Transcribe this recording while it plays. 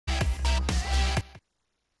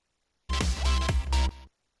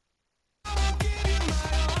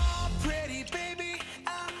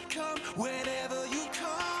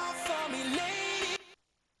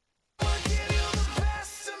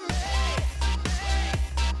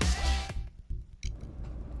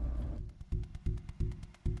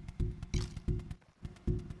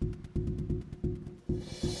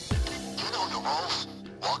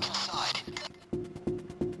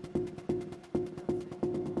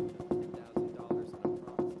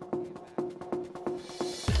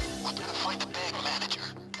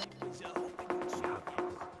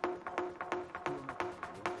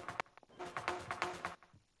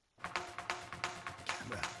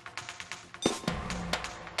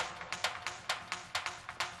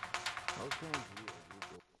Go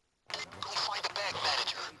find the bag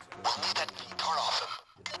manager. We'll need that key card off him.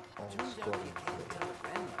 Turns out you can't tell a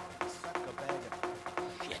grandmother to suck a bag of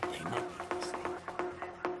shit. They might be the same.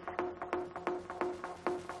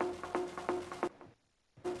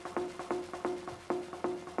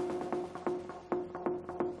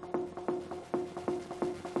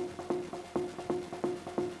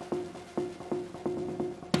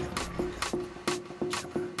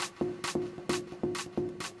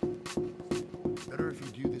 Better if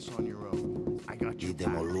you do this on your own. I got you.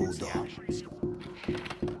 Demoludo.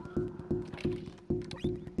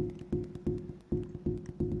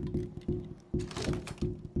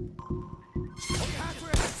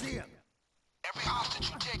 Every hostage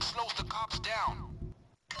you take slows the cops down.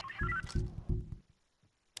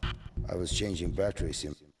 I was changing batteries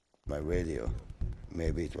in my radio.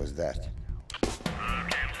 Maybe it was that.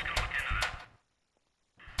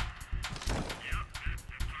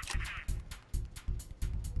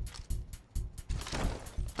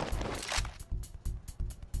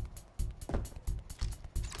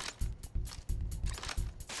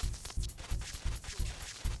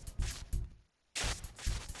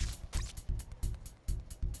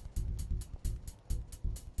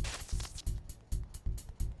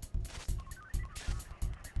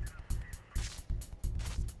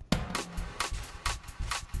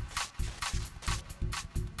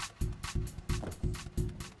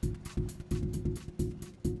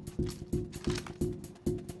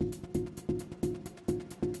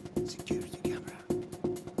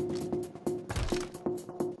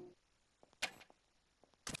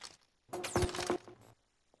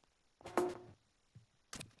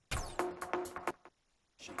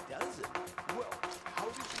 She doesn't. Well, how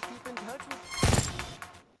does she keep in touch with...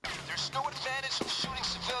 There's no advantage in shooting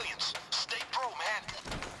civilians. Stay pro, man.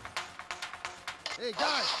 Hey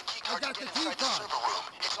guys, I got the key Inside the card. server room.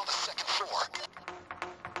 It's on the second floor.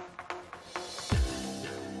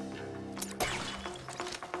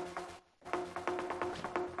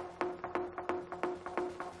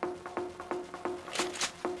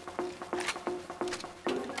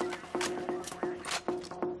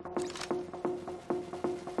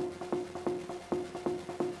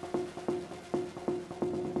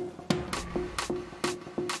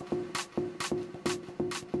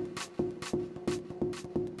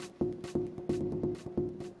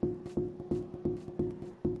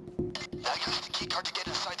 Now use the keycard to get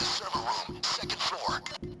inside the server room, second floor.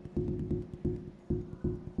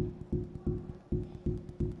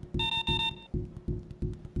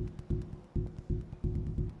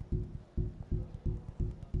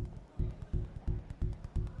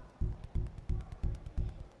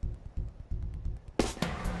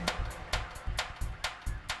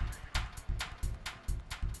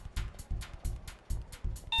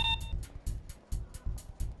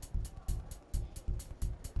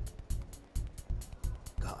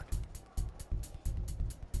 God.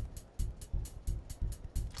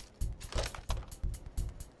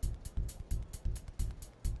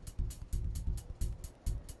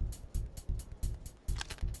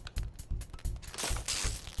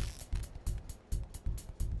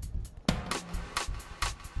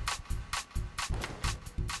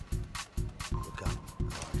 Look out.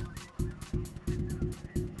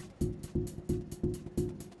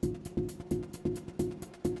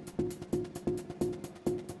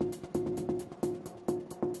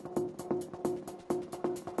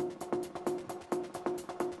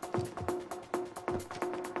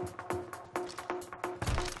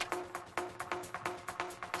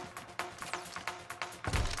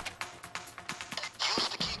 Use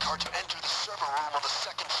the keycard to enter the server room on the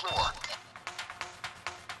second floor.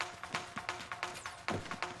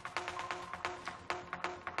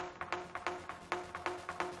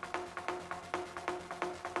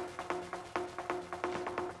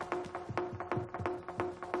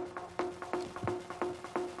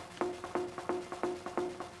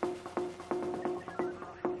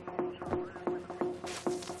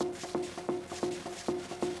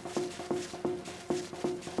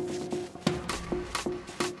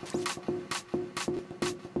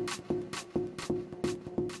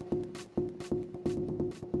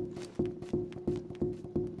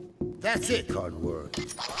 That's it. Card work. We need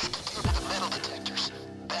to deal with the metal detectors.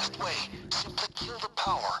 Best way, simply kill the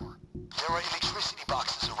power. There are electricity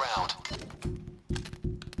boxes around.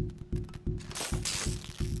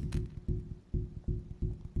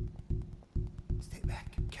 Stay back,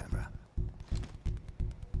 camera.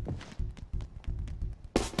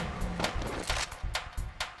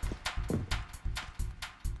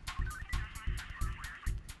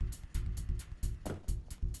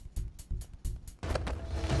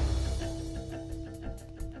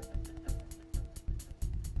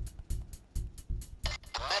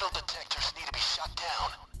 metal detectors need to be shut down.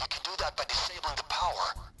 You can do that by disabling the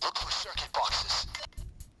power. Look for circuit boxes.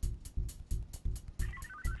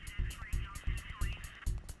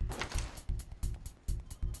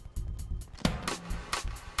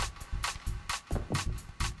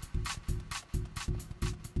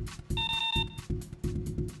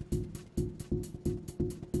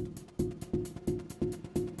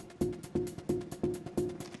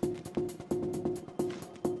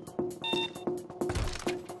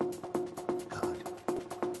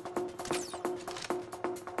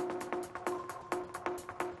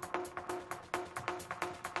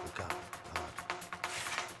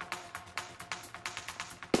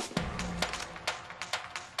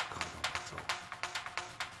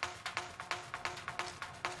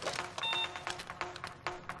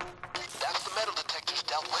 That's the metal detectors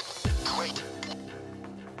dealt with. Great.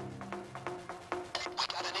 We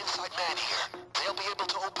got an inside man here. They'll be able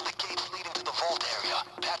to open the gates leading to the vault area.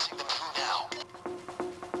 Patching them through now.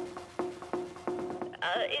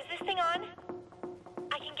 Is this thing on?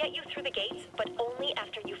 I can get you through the gates, but only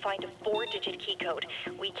after you find a 4-digit key code.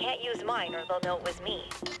 We can't use mine or they'll know it was me.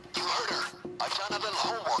 You heard her. I've done a little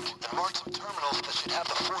homework and marked some terminals that should have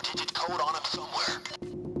the 4-digit code on them somewhere.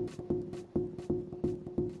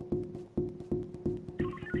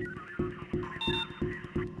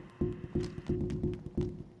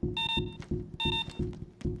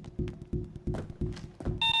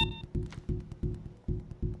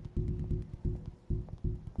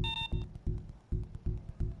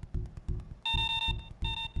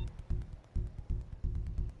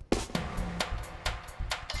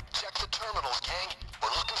 Check the terminals, gang. We're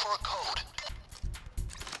looking for a code.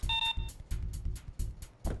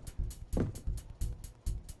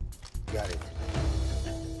 Got it.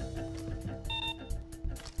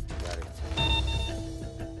 Got it.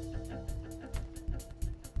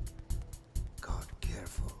 God,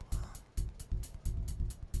 careful.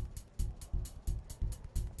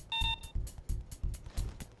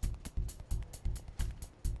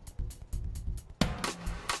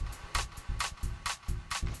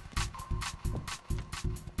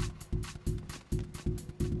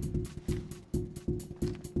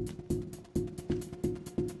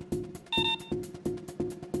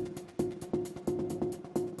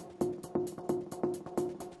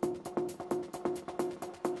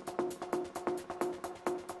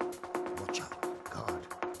 Watch out, God.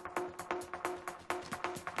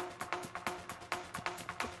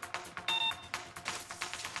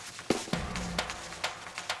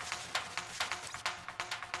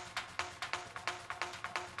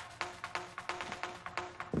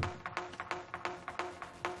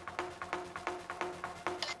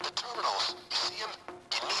 The terminals. You see them?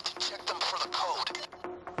 You need to check them for the code.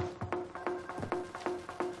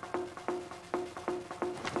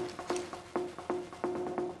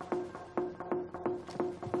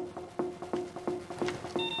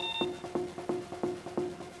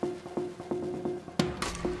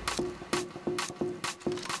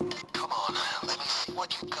 Come on, let me see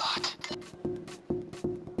what you got.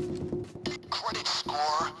 Credit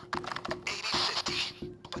score 80-50,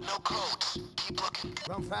 but no codes. Keep looking.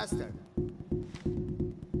 Run faster.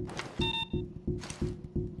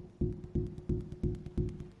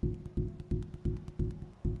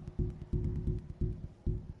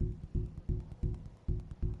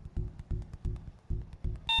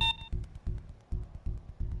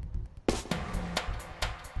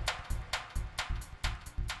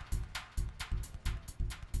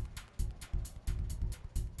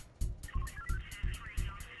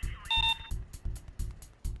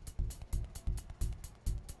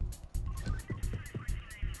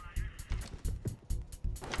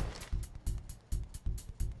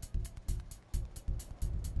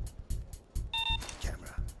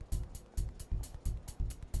 Camera.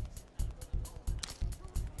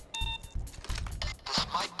 This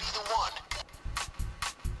might be the one.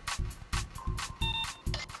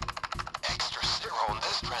 Extra zero on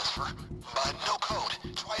this transfer, but no code.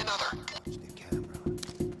 Try another. Watch the camera.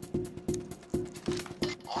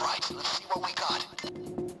 All right, let's see what we got.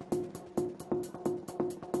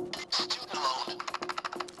 Student loan.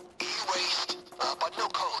 E-waste, but no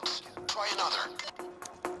codes. Try another.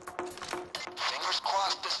 Fingers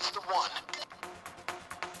crossed this is the one.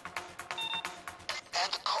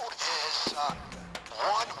 And the code is,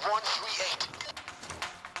 1138.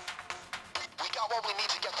 We got what we need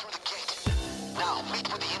to get through the gate. Now, meet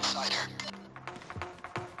with the insider.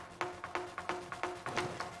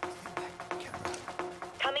 Camera.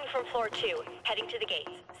 Coming from floor 2, heading to the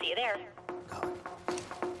gates. See you there. God.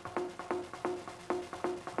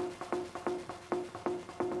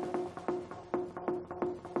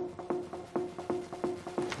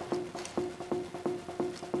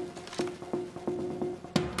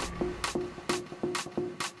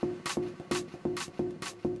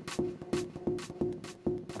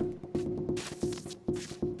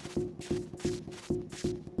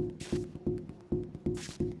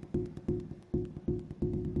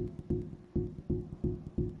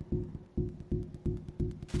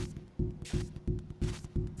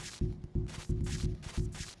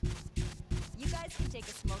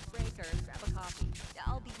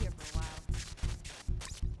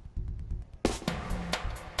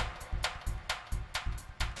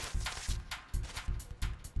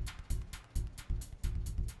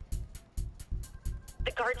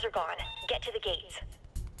 Guards are gone. Get to the gates.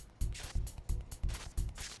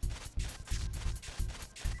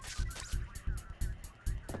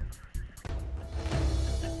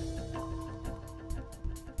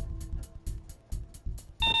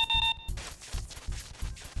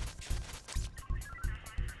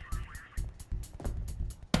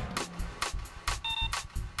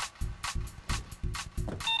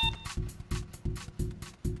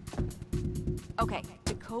 Okay,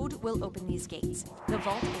 the code will open these gates. The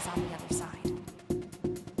vault is on the other side.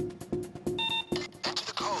 Enter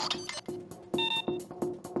the code.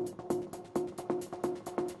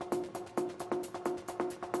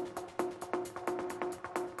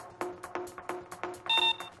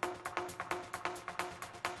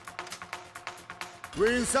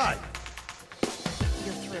 We're inside.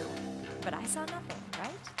 You're through. But I saw nothing,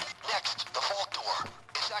 right? Next, the vault door.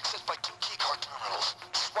 It's accessed by 2 keycard terminals.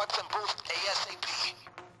 Swipe them both ASAP.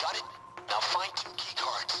 Got it? Now find 2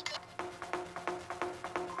 keycards.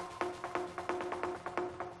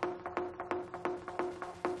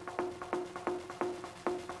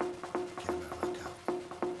 Camera, look out.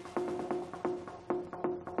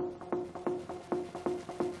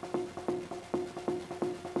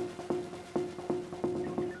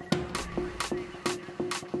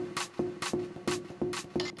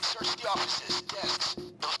 Search the offices, desks.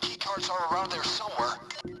 Those keycards are around there somewhere.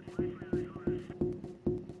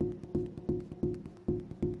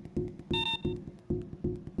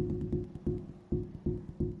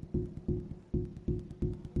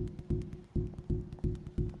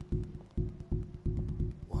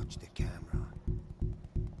 Watch the camera.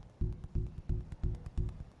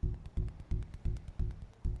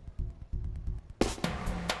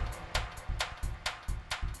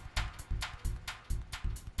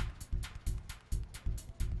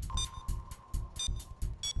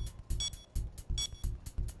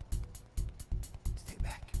 Stay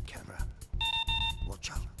back, camera.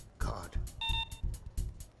 Watch out, guard.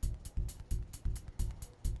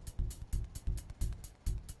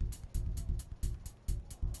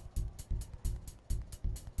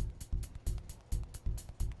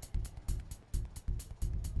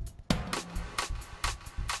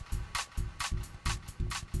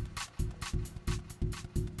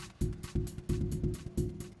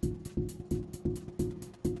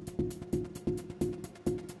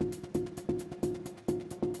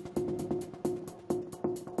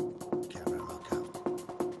 Camera, look out.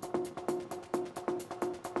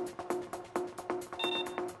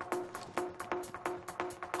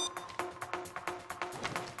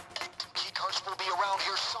 Keycards will be around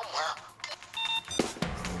here somewhere.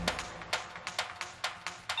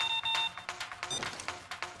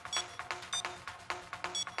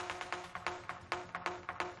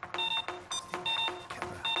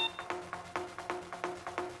 Camera.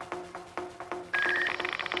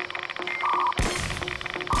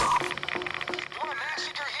 You want a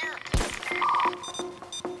massacre here?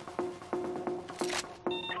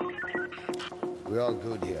 We're all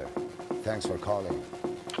good here. Thanks for calling.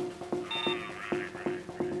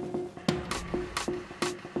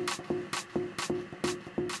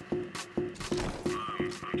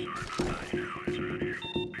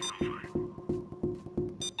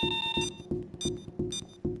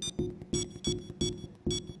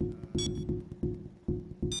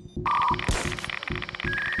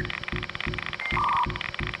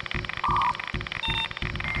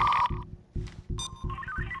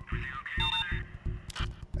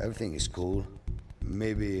 Everything is cool.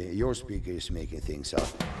 Maybe your speaker is making things up.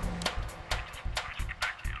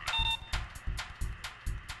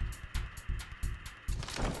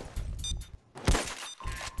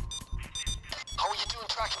 How are you doing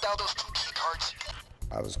tracking down those 2 keycards?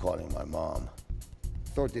 I was calling my mom.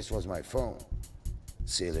 Thought this was my phone.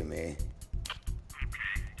 Silly me.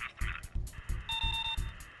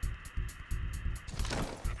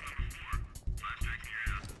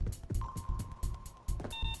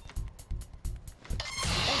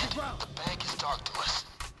 The bank is dark to us.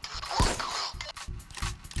 Good work, crew.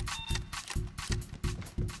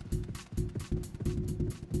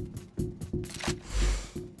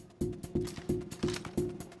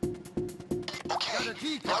 Okay,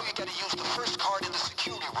 now you gotta use the first card in the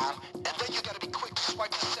security room, and then you gotta be quick to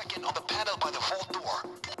swipe the second on the panel by the vault door.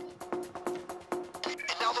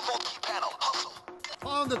 And now the vault key panel. Hustle.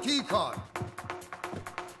 Found the key card.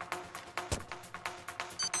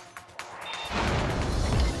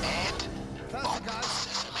 And That's the guy.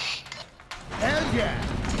 sesame. Hell yeah!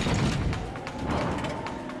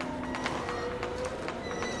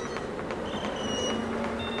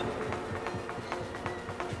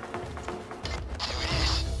 There it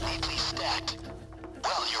is, neatly stacked.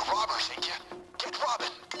 Well, you're robbers, ain't you? Get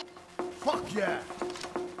robbing. yeah!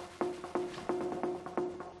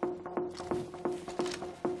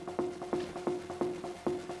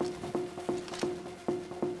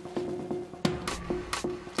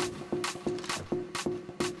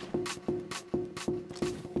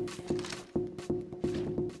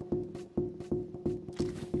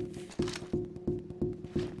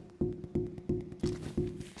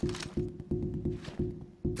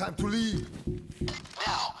 Time to leave.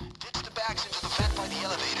 Now, ditch the bags into the vent by the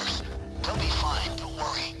elevators. They'll be fine, don't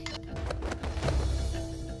worry.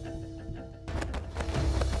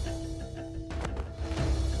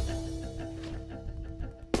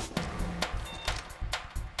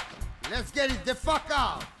 Let's get it the fuck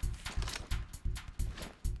out!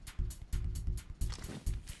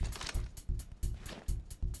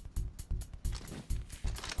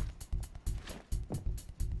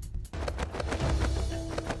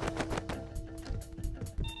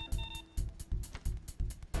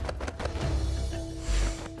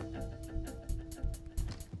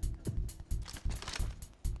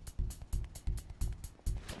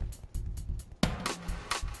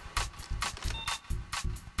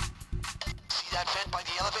 See that vent by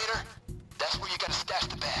the elevator? That's where you gotta stash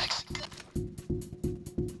the bags.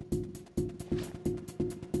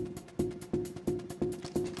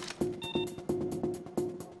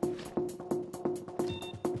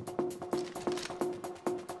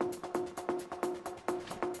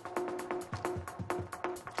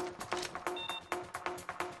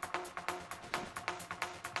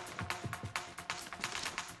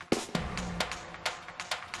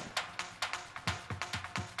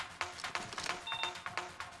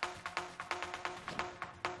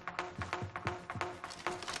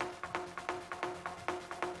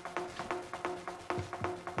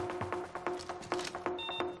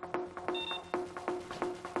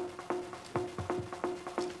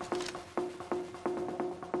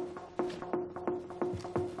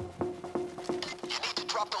 You need to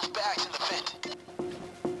drop those bags in the vent.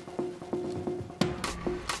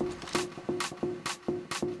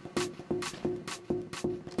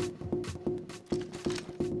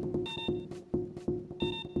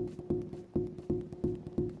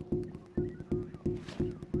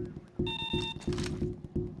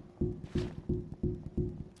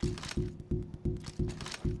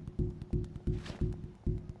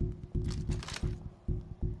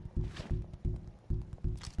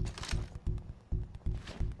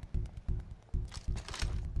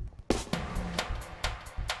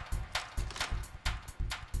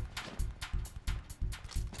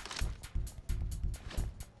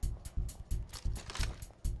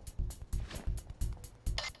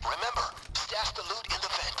 Remember, stash the loot in the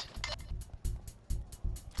vent.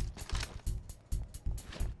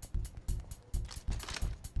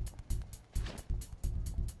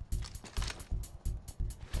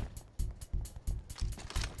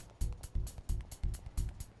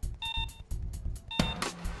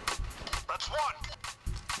 That's one.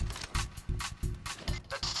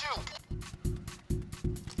 That's two.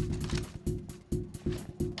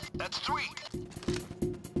 That's three.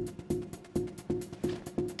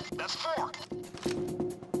 That's four.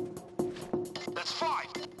 That's five.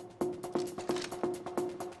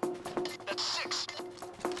 That's six.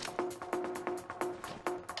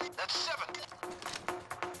 That's seven.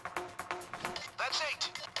 That's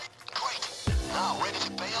eight. Great. Now, ready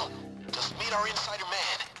to bail? Just meet our insider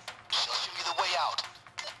man. She'll show you the way out.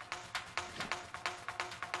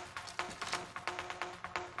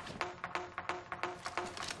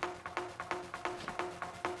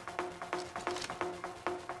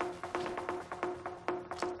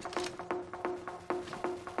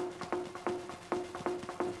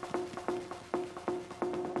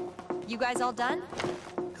 You guys all done?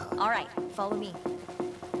 All right, follow me.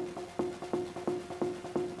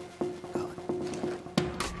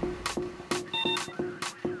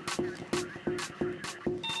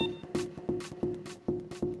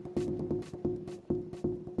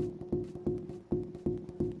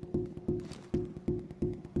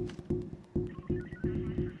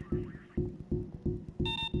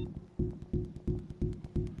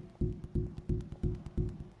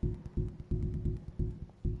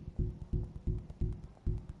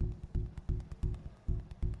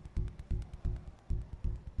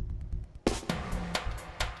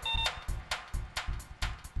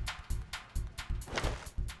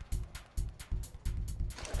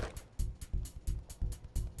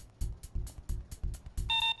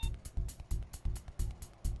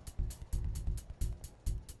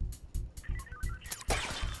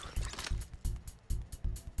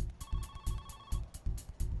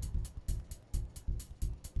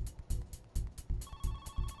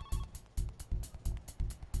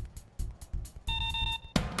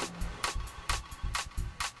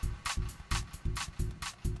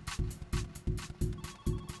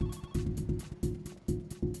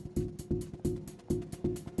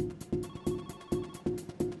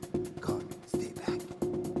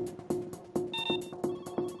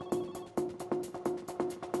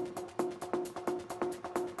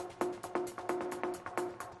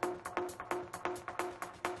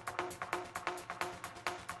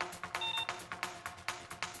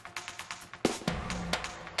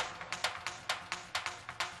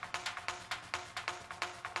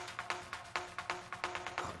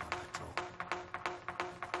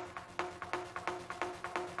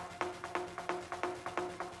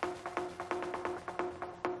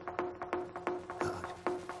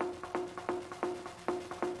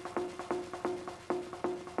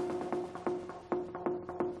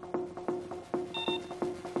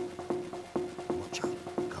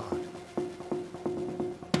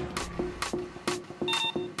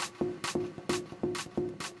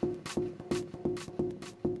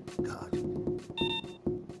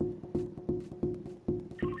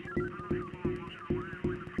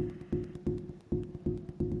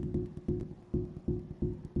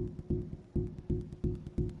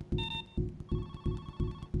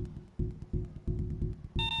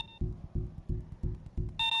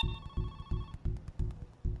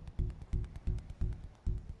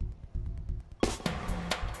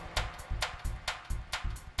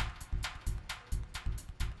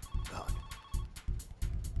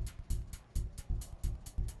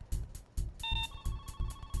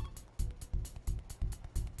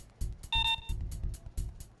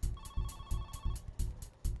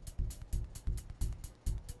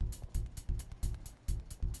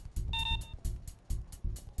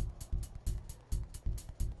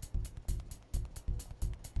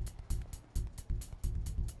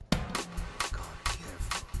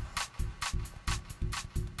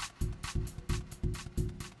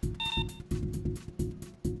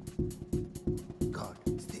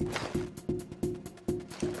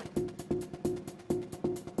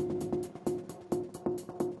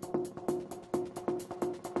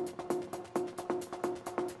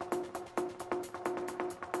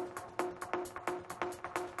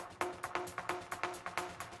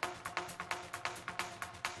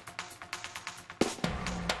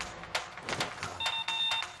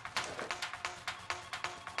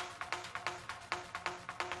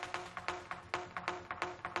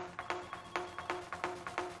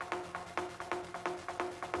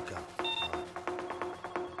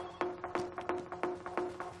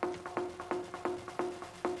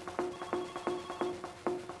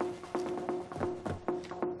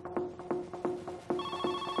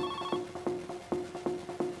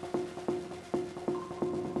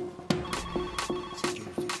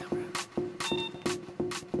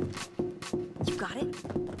 got it?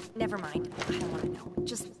 Never mind. I don't want to know.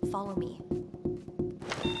 Just follow me.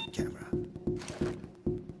 Camera.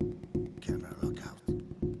 Camera, look out.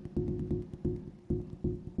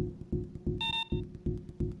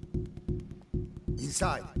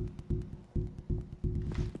 Inside.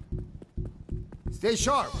 Stay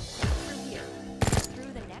sharp. Through here.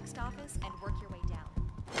 Through the next office and work your way down.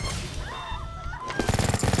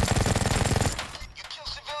 You kill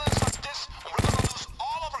civilians like this, and we're gonna lose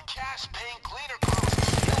all of our cash-paying cleaner crews.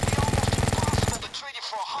 It'll be almost impossible to trade you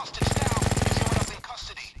for a hostage now if you end up in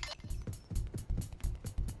custody.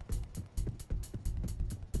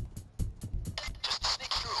 Just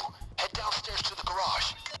sneak through. Head downstairs to the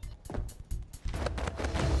garage.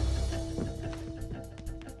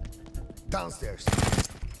 Downstairs.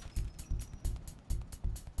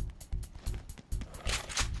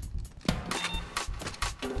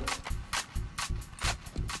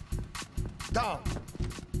 Down.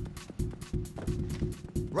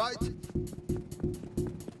 Right.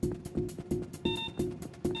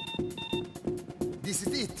 This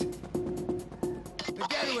is it. The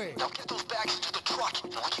getaway. Now get those bags into the truck,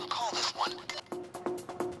 and we can call this one.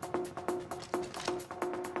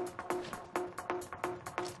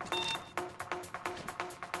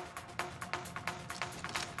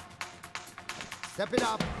 Step it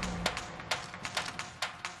up.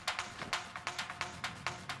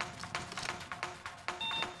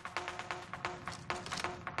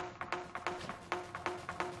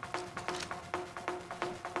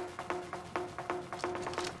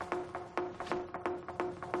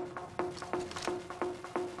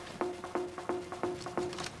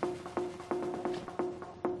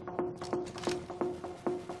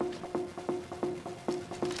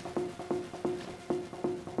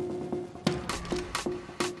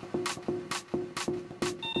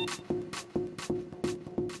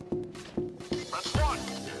 That's one.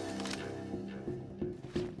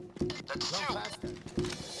 That's Run two. faster.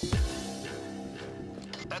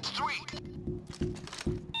 That's three.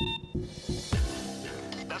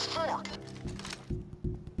 That's four.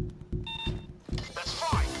 That's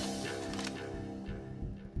five.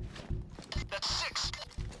 That's six.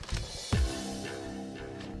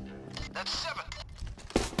 That's seven.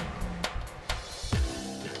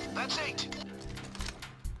 That's eight.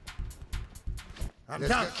 I'm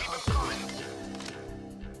done. Keep him coming.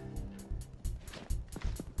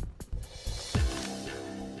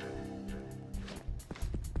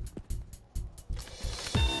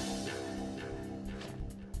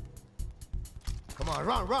 Come on,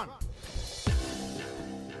 run, run.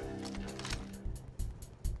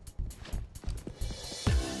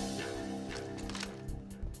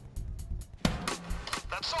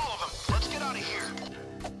 That's all of them. Let's get out of here.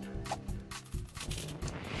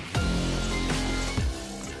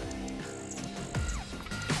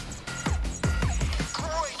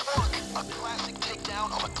 Great work. A classic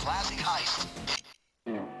takedown of a classic heist.